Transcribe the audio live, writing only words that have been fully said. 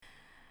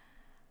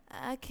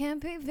I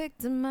can't be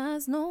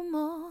victimized no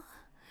more.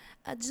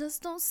 I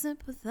just don't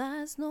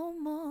sympathize no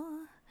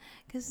more.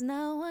 'Cause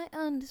now I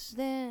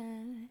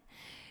understand.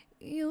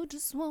 You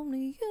just wanna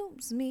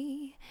use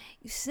me.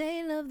 You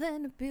say love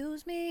then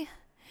abuse me.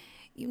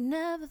 You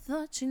never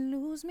thought you'd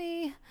lose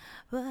me.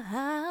 But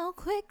how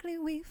quickly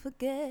we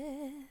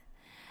forget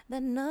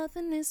that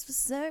nothing is for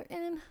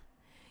certain.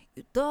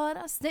 You thought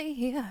I'd stay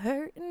here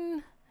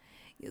hurting.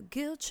 Your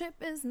guilt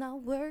trip is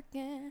not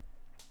working.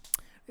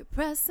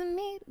 Repressing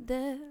me to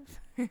death.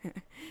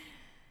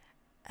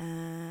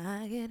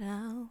 I get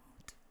out.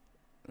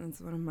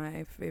 That's one of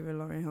my favorite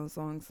Lauryn Hill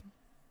songs.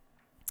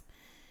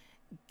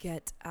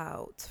 Get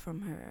Out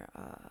from her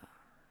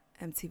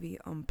MTV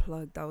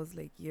Unplugged. That was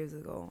like years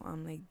ago.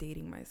 I'm like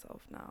dating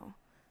myself now.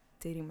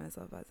 Dating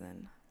myself as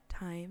in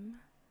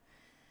time.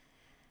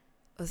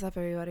 What's up,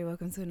 everybody?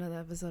 Welcome to another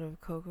episode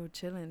of Coco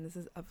Chillin'. This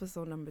is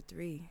episode number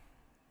 3.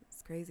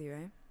 It's crazy,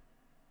 right?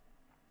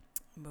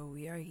 But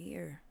we are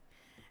here.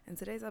 And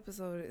today's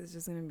episode is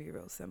just going to be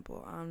real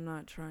simple. I'm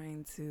not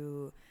trying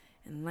to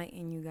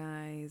enlighten you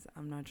guys.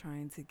 I'm not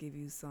trying to give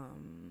you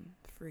some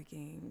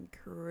freaking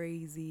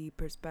crazy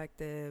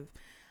perspective.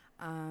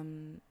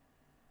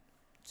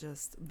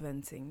 Just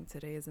venting.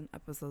 Today is an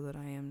episode that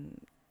I am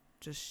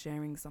just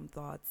sharing some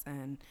thoughts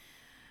and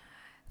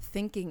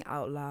thinking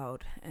out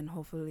loud. And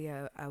hopefully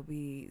I'll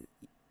be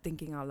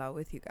thinking out loud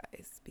with you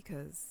guys,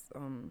 because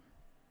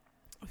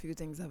a few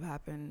things have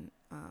happened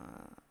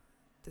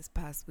this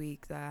past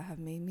week that have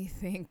made me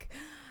think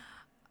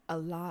a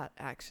lot.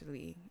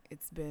 Actually,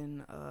 it's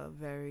been I've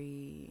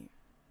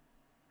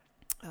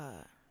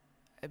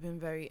been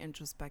very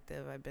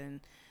introspective.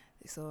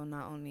 So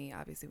not only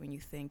obviously when you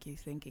think, you're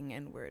thinking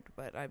inward,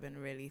 but I've been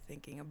really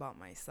thinking about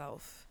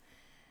myself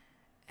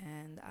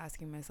and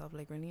asking myself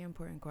like really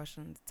important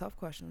questions, tough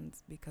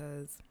questions,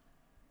 because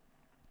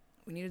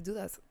we need to do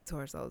that to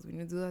ourselves. We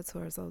need to do that to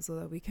ourselves so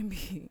that we can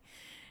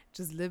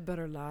just live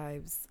better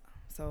lives.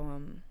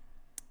 So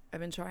I've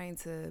been trying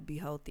to be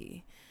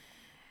healthy,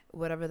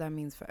 whatever that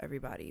means for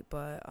everybody.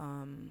 But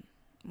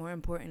more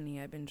importantly,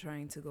 I've been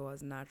trying to go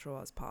as natural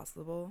as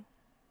possible.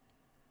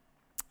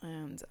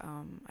 And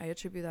I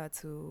attribute that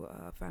to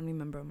a family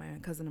member of mine, a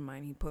cousin of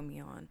mine. He put me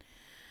on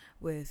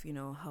with,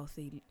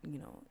 healthy,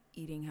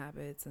 eating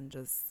habits and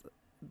just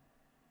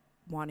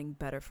wanting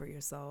better for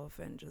yourself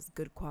and just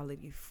good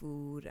quality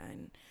food,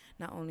 and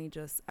not only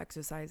just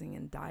exercising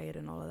and diet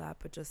and all of that,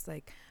 but just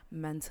like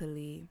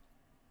mentally.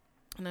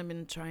 And I've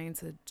been trying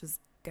to just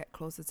get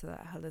closer to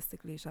that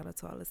holistically. Shout out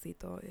to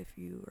Alicito if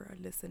you are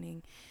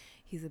listening.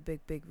 He's a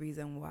big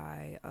reason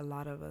why a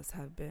lot of us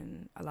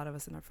in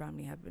our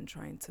family have been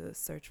trying to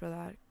search for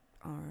that,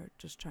 or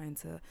just trying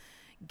to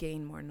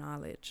gain more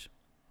knowledge.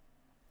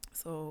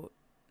 So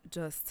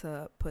just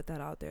to put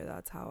that out there,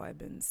 that's how I've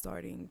been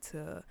starting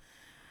to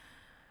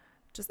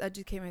just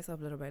educate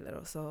myself little by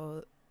little.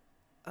 So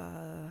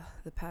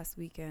the past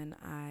weekend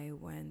I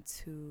went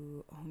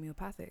to a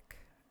homeopathic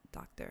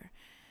doctor,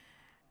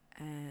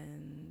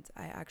 and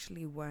I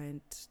actually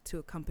went to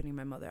accompany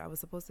my mother. I was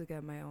supposed to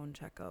get my own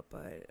checkup,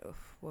 but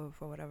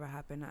for whatever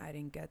happened, I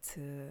didn't get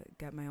to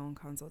get my own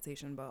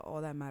consultation. But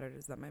all that mattered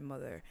is that my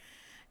mother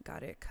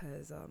got it,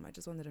 because I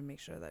just wanted to make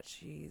sure that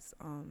she's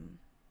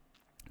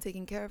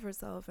taking care of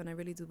herself. And I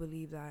really do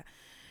believe that,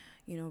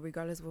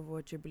 regardless of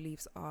what your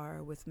beliefs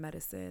are with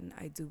medicine,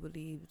 I do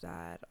believe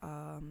that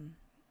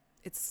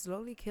it's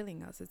slowly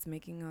killing us. It's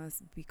making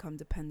us become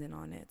dependent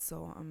on it.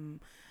 So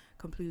I'm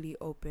completely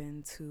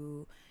open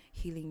to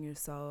healing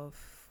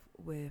yourself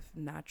with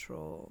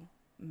natural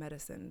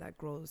medicine that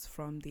grows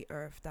from the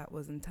earth that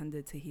was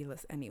intended to heal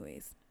us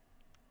anyways.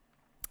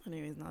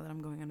 Anyways, now that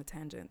I'm going on a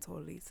tangent,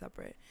 totally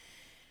separate.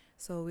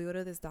 So we go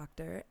to this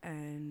doctor,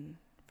 and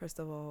first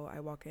of all, I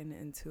walk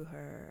into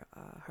her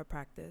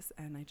practice,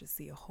 and I just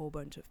see a whole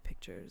bunch of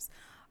pictures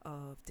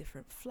of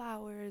different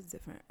flowers,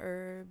 different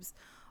herbs,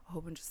 a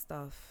whole bunch of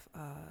stuff,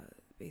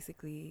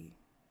 basically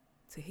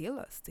to heal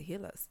us,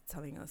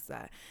 telling us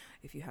that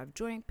if you have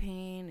joint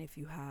pain, if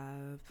you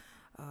have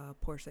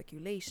poor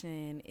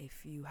circulation,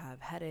 if you have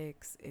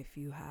headaches, if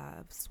you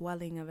have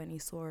swelling of any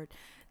sort,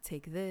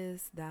 take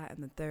this, that,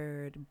 and the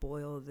third,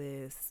 boil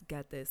this,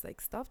 get this,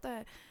 like stuff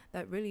that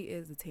really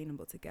is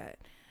attainable to get.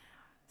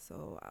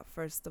 So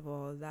first of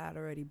all, that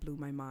already blew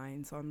my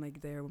mind. So I'm like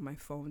there with my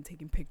phone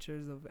taking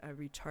pictures of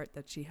every chart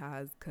that she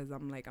has, because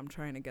I'm like, I'm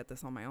trying to get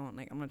this on my own.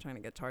 Like, I'm not trying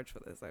to get charged for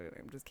this.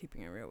 I'm just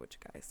keeping it real with you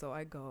guys. So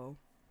I go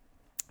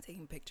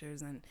taking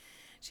pictures, and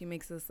she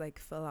makes us like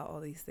fill out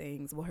all these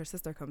things. Well, her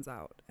sister comes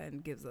out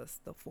and gives us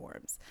the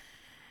forms.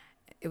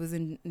 It was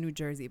in New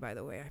Jersey, by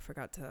the way. I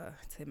forgot to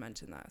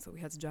mention that. So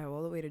we had to drive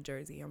all the way to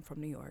Jersey. I'm from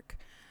New York,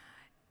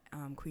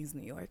 Queens,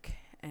 New York.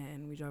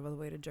 And we drive all the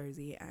way to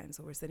Jersey. And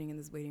so we're sitting in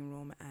this waiting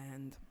room,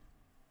 and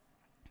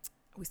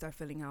we start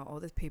filling out all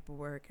this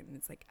paperwork, and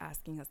it's like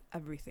asking us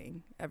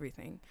everything.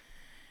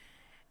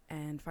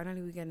 And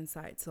finally we get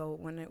inside. So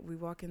when we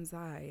walk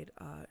inside,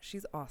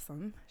 she's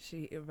awesome.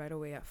 Right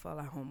away I fell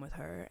at home with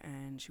her,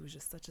 and she was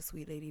just such a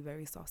sweet lady,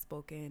 very soft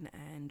spoken,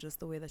 and just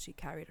the way that she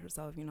carried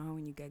herself. You know how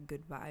when you get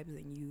good vibes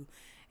and you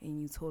and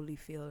you totally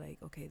feel like,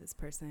 okay, this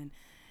person,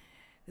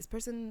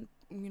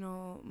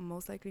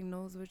 most likely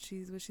knows what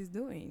she's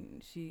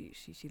doing. She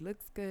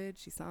looks good,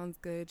 she sounds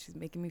good, she's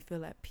making me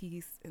feel at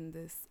peace in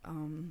this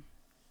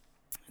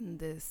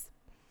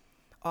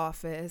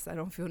office. I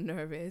don't feel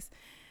nervous.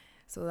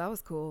 So that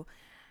was cool.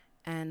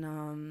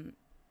 And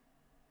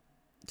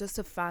just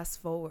to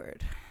fast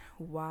forward,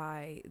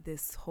 why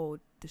this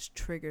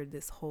triggered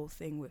this whole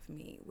thing with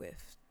me,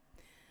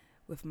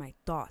 with my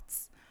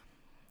thoughts.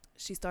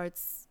 She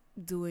starts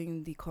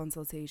doing the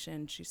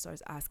consultation. She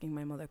starts asking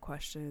my mother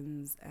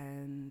questions,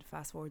 and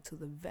fast forward to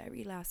the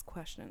very last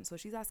question. So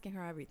she's asking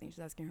her everything.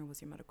 She's asking her,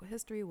 what's your medical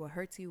history? What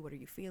hurts you? What are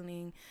you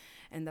feeling?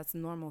 And that's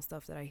normal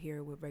stuff that I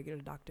hear with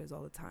regular doctors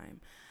all the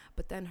time.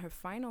 But then her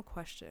final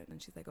question,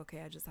 and she's like,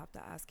 okay, I just have to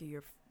ask you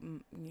your,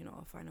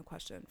 a final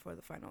question for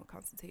the final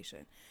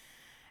consultation.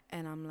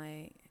 And I'm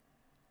like,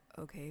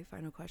 okay,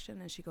 final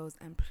question. And she goes,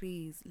 and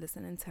please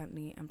listen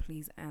intently and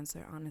please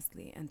answer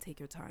honestly and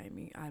take your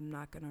time. I'm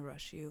not going to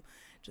rush you.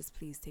 Just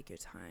please take your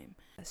time.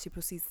 She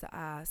proceeds to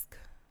ask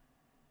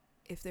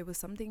if there was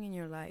something in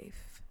your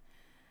life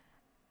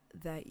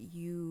that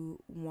you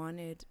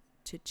wanted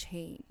to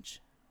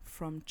change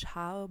from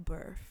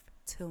childbirth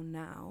till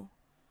now,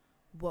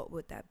 what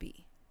would that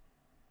be?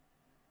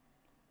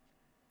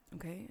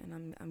 Okay,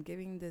 and I'm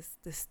giving this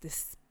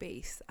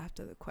space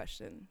after the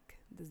question,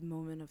 this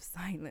moment of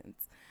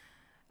silence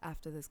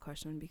after this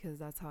question, because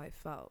that's how I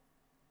felt.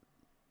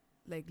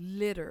 Like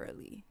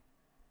literally,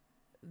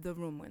 the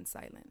room went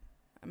silent.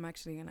 I'm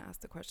actually gonna ask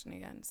the question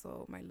again,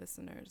 so my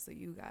listeners, so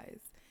you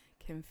guys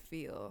can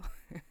feel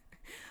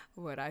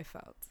what I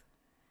felt.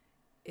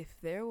 If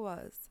there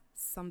was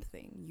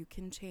something you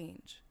can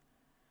change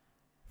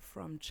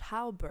from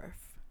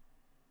childbirth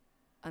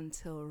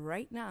until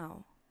right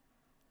now,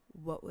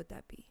 what would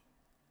that be?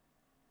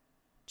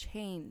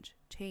 Change,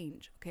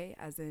 okay?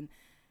 As in,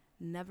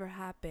 never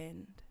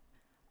happened.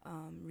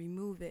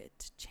 Remove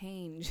it,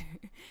 change.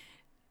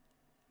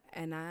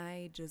 And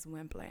I just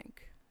went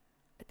blank.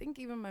 I think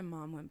even my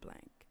mom went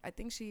blank. I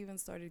think she even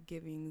started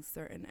giving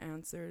certain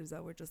answers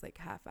that were just like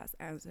half-ass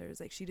answers.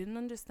 Like she didn't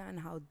understand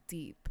how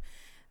deep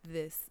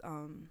this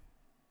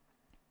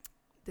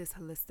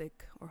holistic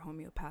or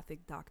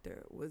homeopathic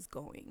doctor was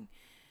going.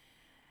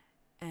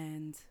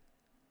 And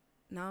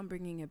now I'm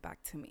bringing it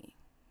back to me.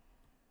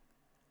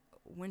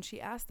 When she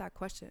asked that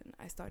question,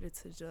 I started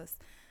to just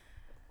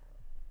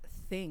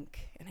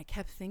think, and I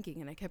kept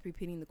thinking, and I kept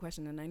repeating the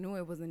question, and I knew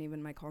it wasn't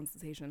even my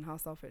consultation. How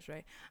selfish,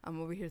 right? I'm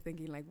over here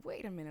thinking like,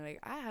 wait a minute, like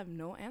I have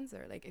no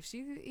answer. Like if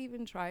she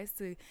even tries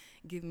to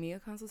give me a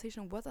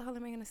consultation, what the hell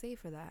am I gonna say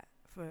for that?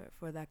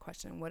 For that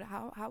question,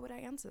 how would I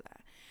answer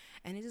that?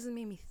 And it just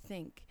made me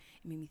think.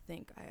 It made me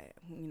think.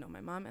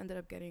 My mom ended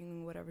up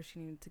getting whatever she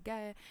needed to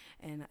get,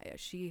 and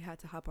she had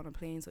to hop on a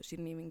plane, so she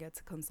didn't even get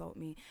to consult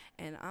me.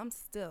 And I'm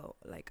still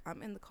like,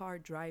 I'm in the car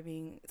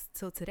driving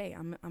till today.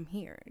 I'm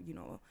here,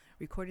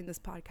 recording this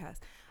podcast.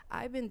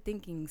 I've been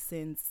thinking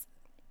since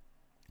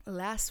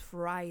last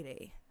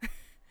Friday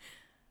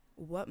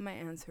what my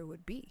answer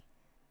would be,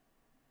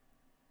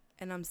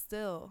 and I'm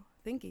still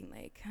thinking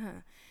like,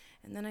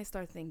 And then I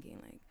start thinking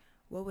like,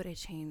 what would I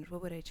change?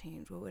 What would I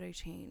change? What would I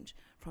change?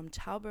 From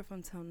childbirth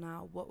until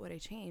now, what would I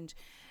change?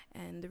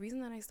 And the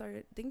reason that I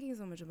started thinking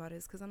so much about it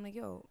is because I'm like,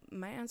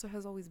 my answer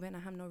has always been, I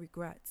have no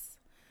regrets.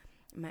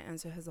 My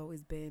answer has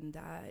always been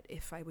that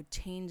if I would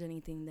change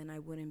anything, then I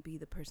wouldn't be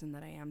the person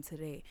that I am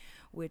today.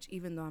 Which,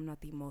 even though I'm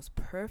not the most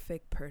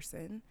perfect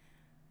person,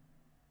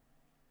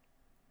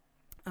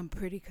 I'm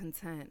pretty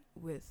content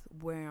with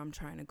where I'm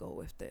trying to go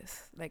with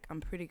this. Like,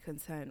 I'm pretty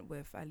content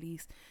with at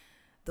least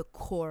the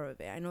core of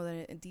it. I know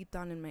that deep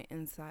down in my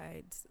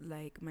insides,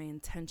 like my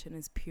intention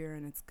is pure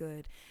and it's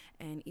good.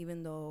 And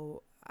even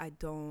though I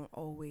don't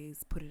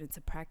always put it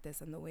into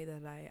practice, and the way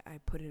that I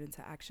put it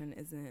into action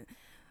isn't,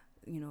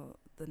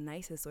 the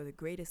nicest or the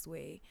greatest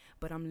way,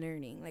 but I'm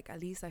learning. Like at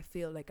least I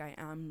feel like I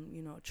am,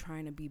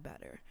 trying to be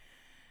better.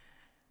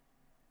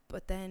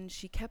 But then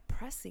she kept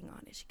pressing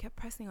on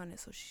it.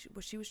 So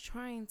what she was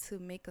trying to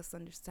make us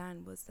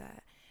understand was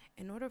that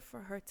in order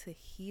for her to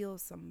heal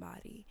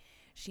somebody,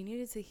 she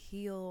needed to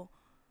heal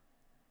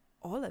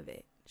all of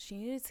it. She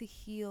needed to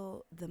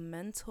heal the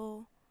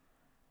mental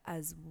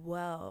as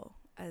well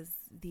as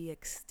the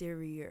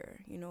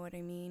exterior. You know what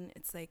I mean?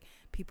 It's like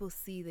people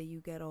see that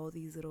you get all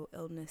these little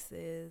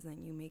illnesses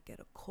and you may get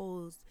a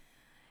cold.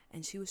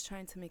 And she was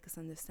trying to make us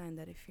understand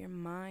that if your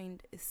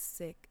mind is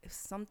sick, if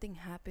something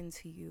happened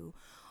to you,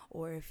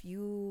 or if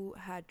you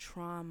had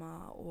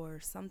trauma or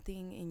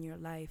something in your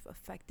life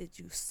affected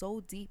you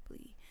so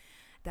deeply,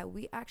 that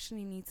we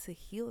actually need to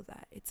heal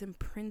that. It's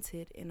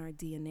imprinted in our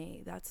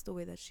DNA. That's the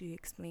way that she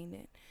explained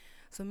it.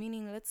 So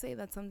meaning, let's say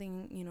that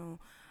something,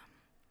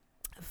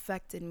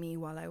 affected me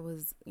while I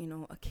was,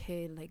 a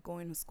kid, like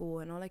going to school.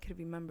 And all I could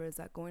remember is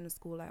that going to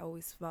school, I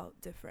always felt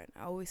different.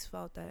 I always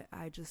felt that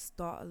I just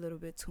thought a little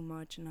bit too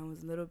much, and I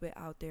was a little bit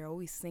out there,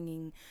 always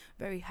singing,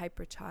 very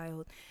hyper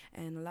child.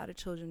 And a lot of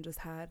children just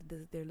had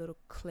their little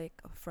clique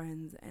of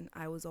friends. And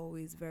I was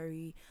always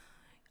very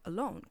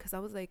alone because I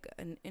was like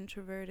an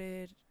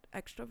introverted,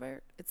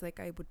 extrovert. It's like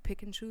I would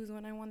pick and choose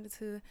when I wanted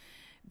to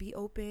be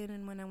open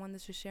and when I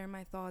wanted to share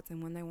my thoughts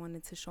and when I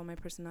wanted to show my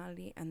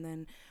personality. And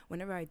then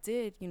whenever I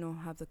did,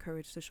 have the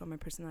courage to show my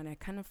personality, I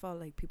kind of felt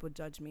like people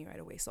judged me right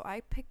away. So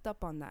I picked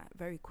up on that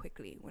very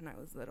quickly when I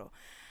was little.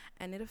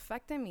 And it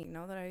affected me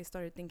now that I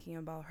started thinking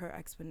about her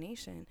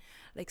explanation.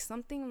 Like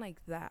something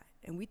like that.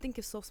 And we think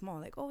it's so small.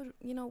 Like, oh,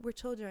 we're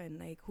children.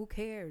 Like, who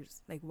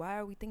cares? Like, why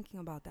are we thinking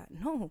about that?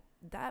 No,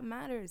 that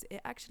matters.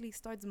 It actually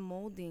starts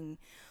molding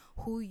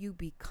who you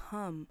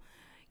become,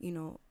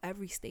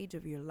 every stage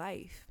of your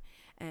life.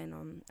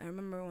 And I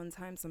remember one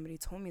time somebody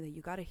told me that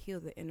you got to heal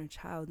the inner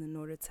child in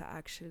order to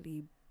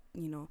actually,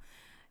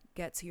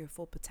 get to your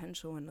full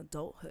potential in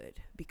adulthood.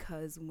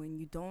 Because when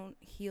you don't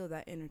heal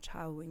that inner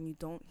child, when you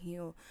don't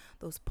heal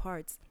those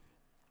parts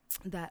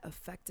that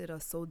affected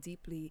us so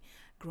deeply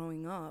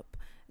growing up,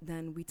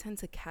 then we tend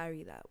to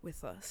carry that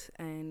with us.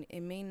 And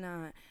it may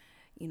not,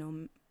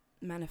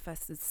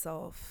 manifest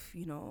itself,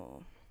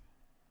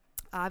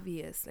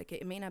 obvious. Like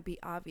it may not be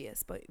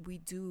obvious, but we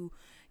do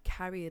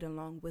carry it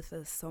along with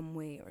us some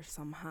way or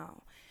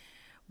somehow,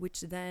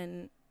 which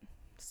then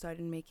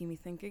started making me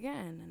think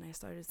again. And I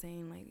started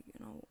saying, like,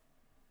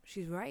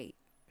 she's right.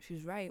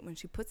 She's right. When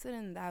she puts it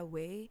in that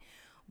way,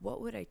 what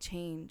would I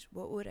change?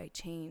 What would I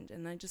change?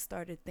 And I just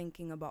started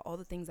thinking about all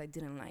the things I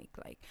didn't like.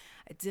 Like,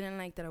 I didn't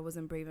like that I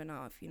wasn't brave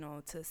enough,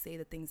 to say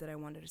the things that I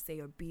wanted to say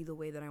or be the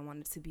way that I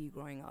wanted to be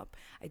growing up.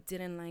 I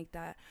didn't like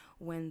that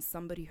when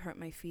somebody hurt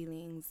my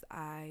feelings,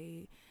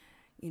 I,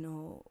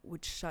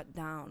 would shut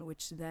down,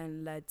 which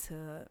then led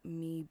to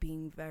me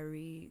being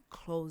very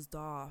closed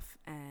off,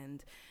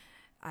 and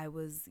I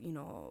was,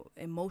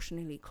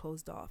 emotionally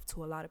closed off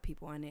to a lot of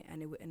people, and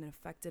it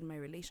affected my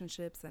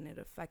relationships, and it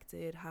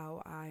affected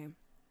how I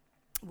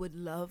would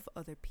love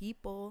other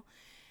people.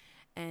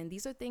 And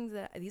these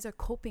are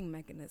coping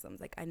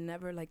mechanisms. Like, I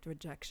never liked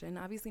rejection.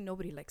 Obviously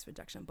nobody likes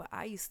rejection, but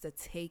I used to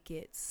take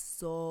it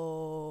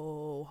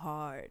so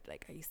hard.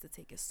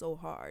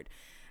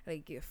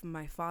 Like if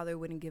my father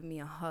wouldn't give me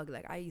a hug,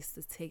 like I used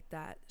to take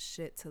that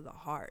shit to the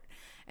heart.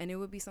 And it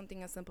would be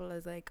something as simple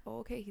as like, oh,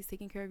 okay, he's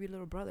taking care of your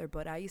little brother.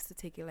 But I used to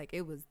take it like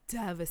it was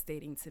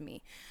devastating to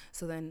me.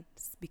 So then,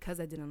 because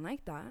I didn't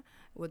like that,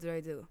 what did I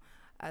do?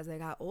 As I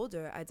got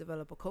older, I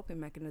developed a coping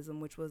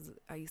mechanism, which was,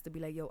 I used to be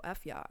like, yo,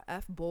 F y'all,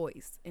 F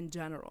boys in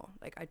general.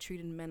 Like, I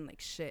treated men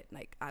like shit.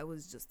 Like, I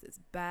was just this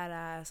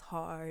badass,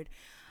 hard,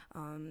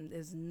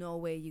 there's no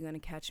way you're gonna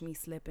catch me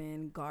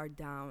slipping, guard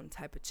down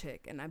type of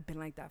chick. And I've been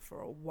like that for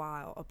a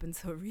while, up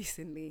until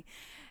recently.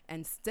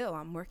 And still,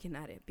 I'm working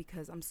at it,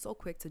 because I'm so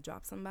quick to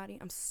drop somebody.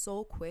 I'm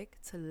so quick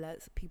to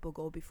let people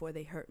go before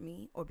they hurt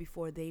me or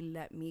before they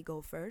let me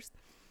go first,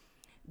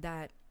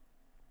 that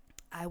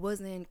I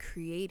wasn't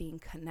creating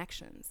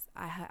connections.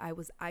 I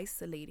was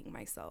isolating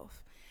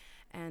myself.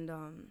 And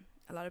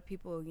a lot of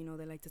people,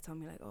 they like to tell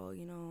me like, oh,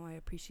 I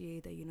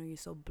appreciate that, you're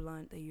so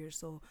blunt, that you're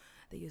so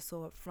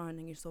upfront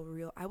and you're so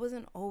real. I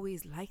wasn't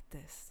always like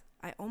this.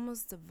 I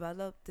almost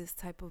developed this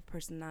type of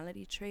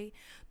personality trait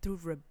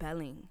through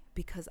rebelling,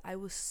 because I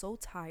was so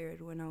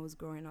tired when I was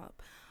growing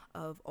up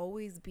of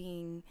always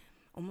being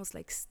almost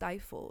like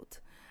stifled.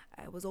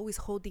 I was always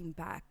holding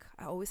back.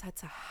 I always had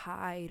to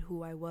hide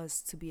who I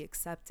was to be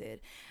accepted.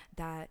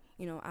 That,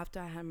 after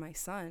I had my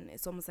son,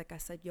 it's almost like I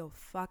said, yo,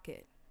 fuck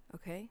it,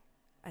 okay?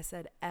 I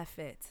said, F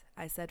it.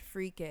 I said,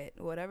 freak it.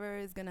 Whatever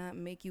is going to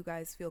make you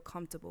guys feel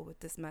comfortable with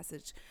this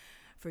message,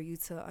 for you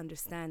to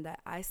understand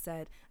that I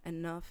said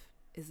enough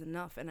is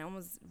enough. And I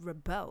almost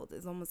rebelled.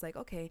 It's almost like,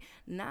 okay,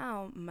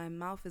 now my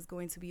mouth is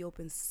going to be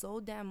open so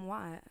damn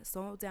wide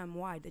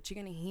that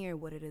you're going to hear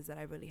what it is that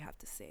I really have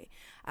to say.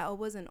 I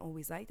wasn't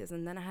always like this.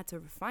 And then I had to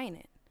refine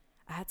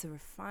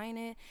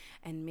it.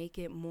 And make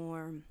it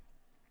more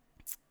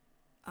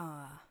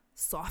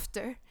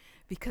softer,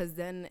 because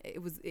then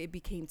it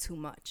became too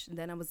much.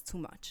 Then I was too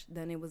much.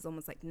 Then it was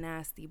almost like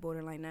nasty,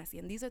 borderline nasty.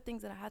 And these are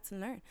things that I had to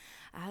learn.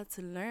 I had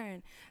to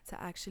learn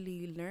to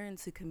actually learn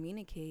to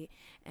communicate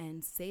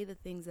and say the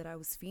things that I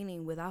was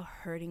feeling without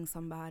hurting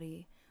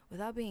somebody,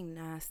 without being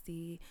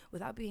nasty,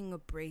 without being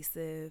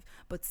abrasive,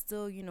 but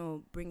still,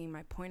 bringing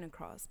my point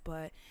across.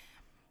 But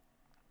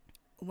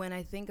when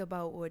I think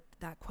about what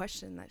that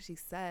question that she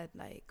said,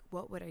 like,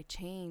 what would I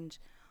change?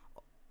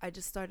 I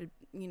just started,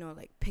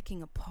 like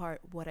picking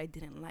apart what I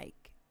didn't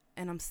like.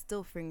 And I'm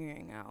still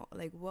figuring out,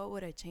 like, what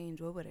would I change?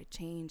 What would I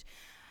change?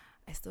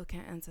 I still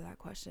can't answer that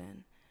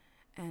question.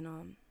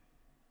 And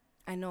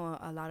I know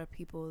a lot of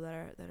people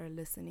that are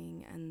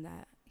listening and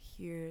that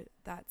hear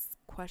that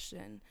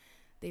question,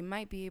 they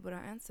might be able to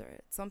answer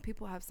it. Some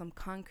people have some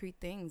concrete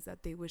things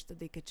that they wish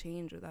that they could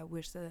change, or that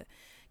wish that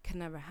can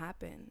never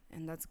happen.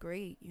 And that's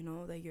great,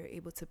 that you're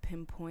able to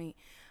pinpoint.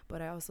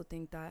 But I also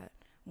think that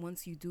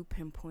once you do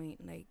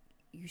pinpoint, like,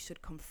 you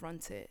should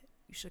confront it.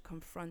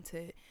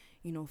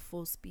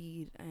 Full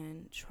speed,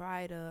 and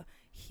try to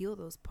heal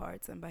those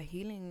parts. And by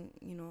healing,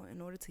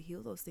 in order to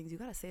heal those things, you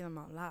got to say them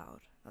out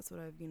loud. That's what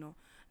I've,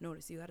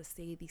 noticed. You got to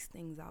say these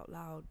things out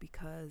loud,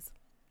 because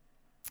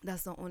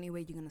that's the only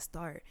way you're going to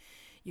start.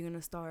 You're going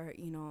to start,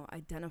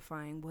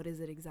 identifying what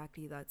is it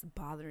exactly that's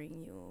bothering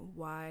you,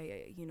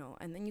 why,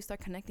 and then you start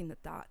connecting the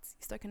dots.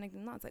 You start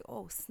connecting the dots, like,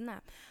 oh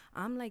snap,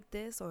 I'm like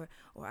this, or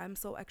I'm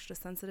so extra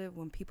sensitive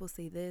when people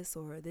say this,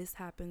 or this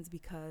happens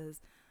because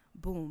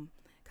boom,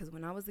 because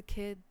when I was a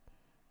kid,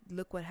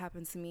 look what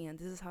happened to me, and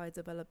this is how I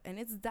developed. And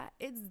it's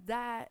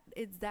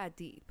that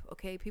deep.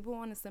 Okay, people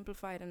want to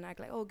simplify it and act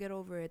like, oh, get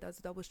over it,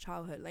 that was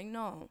childhood. Like,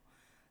 no,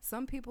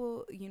 some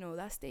people,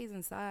 that stays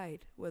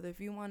inside. Whether, if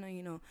you want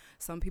to,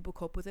 some people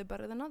cope with it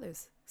better than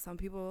others. Some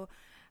people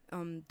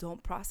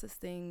don't process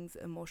things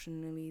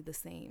emotionally the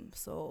same,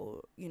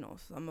 so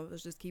some of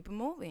us just keep it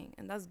moving,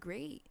 and that's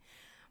great.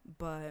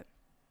 But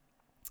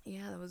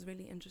yeah, that was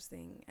really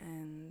interesting,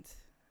 and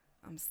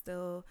I'm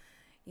still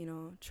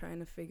trying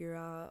to figure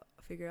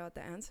out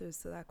the answers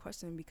to that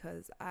question,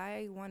 because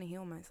I want to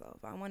heal myself.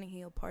 I want to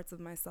heal parts of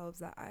myself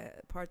that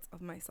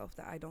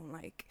I don't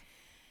like.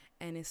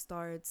 And it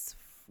starts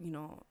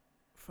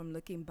from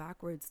looking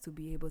backwards to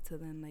be able to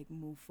then like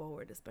move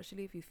forward,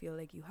 especially if you feel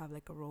like you have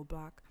like a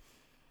roadblock,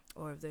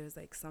 or if there's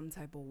like some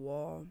type of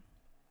wall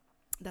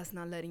that's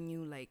not letting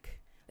you like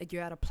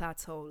you're at a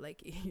plateau,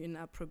 like you're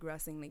not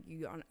progressing, like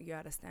you're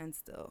at a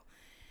standstill.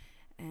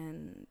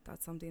 And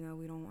that's something that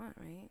we don't want,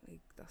 right?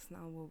 Like, that's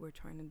not what we're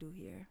trying to do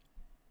here.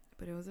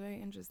 But it was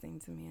very interesting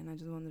to me, and I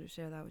just wanted to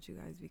share that with you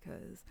guys,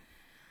 because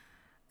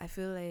I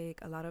feel like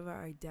a lot of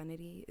our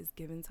identity is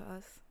given to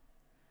us.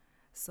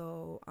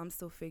 So I'm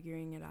still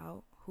figuring it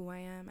out, who I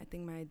am. I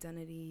think my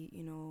identity,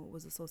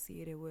 was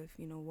associated with,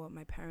 what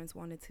my parents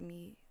wanted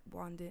me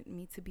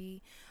to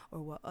be,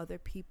 or what other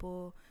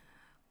people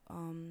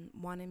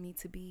wanted me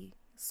to be.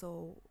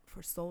 So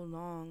for so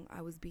long,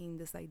 I was being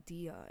this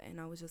idea, and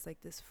I was just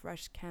like this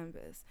fresh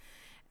canvas.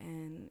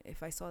 And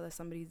if I saw that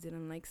somebody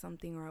didn't like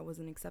something, or I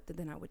wasn't accepted,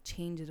 then I would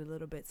change it a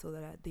little bit so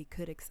that they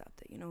could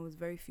accept it. It was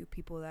very few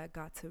people that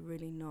got to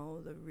really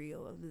know the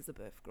real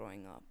Elizabeth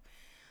growing up.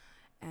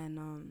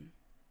 And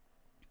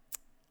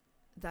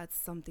that's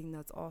something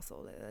that's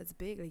also that's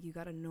big. Like, you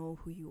gotta know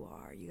who you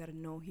are.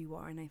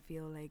 And I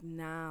feel like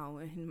now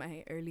in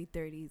my early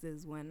 30s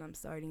is when I'm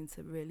starting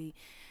to really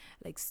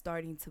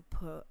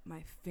put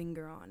my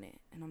finger on it,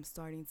 and I'm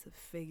starting to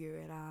figure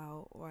it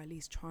out, or at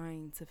least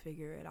trying to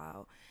figure it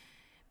out,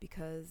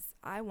 because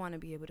I want to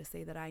be able to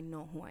say that I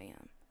know who I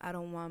am. I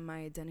don't want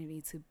my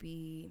identity to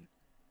be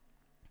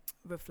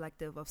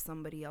reflective of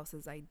somebody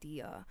else's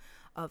idea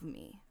of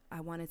me.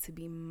 I want it to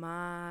be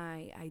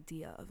my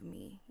idea of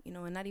me,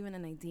 and not even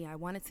an idea. I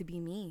want it to be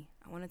me.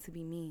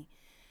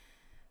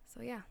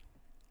 So yeah,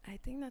 I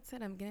think that's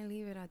it. I'm gonna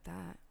leave it at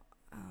that.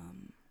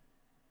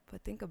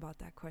 But think about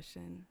that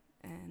question,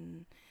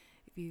 and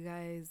if you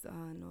guys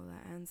know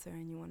the answer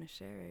and you want to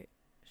share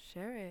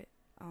it.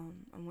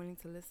 I'm willing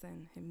to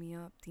listen. Hit me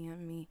up,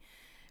 DM me,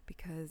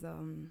 because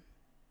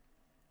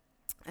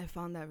I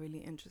found that really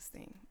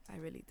interesting. I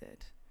really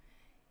did.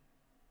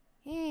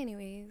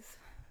 Anyways,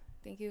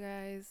 thank you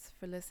guys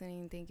for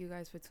listening. Thank you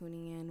guys for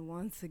tuning in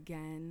once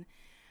again.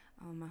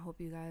 I hope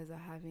you guys are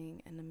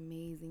having an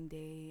amazing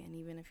day, and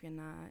even if you're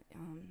not,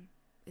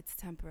 it's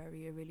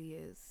temporary. It really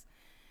is.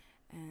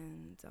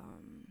 And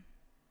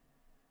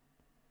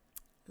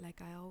like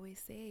I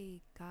always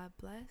say, God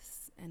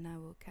bless, and I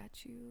will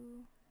catch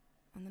you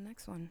on the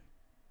next one.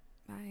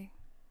 Bye.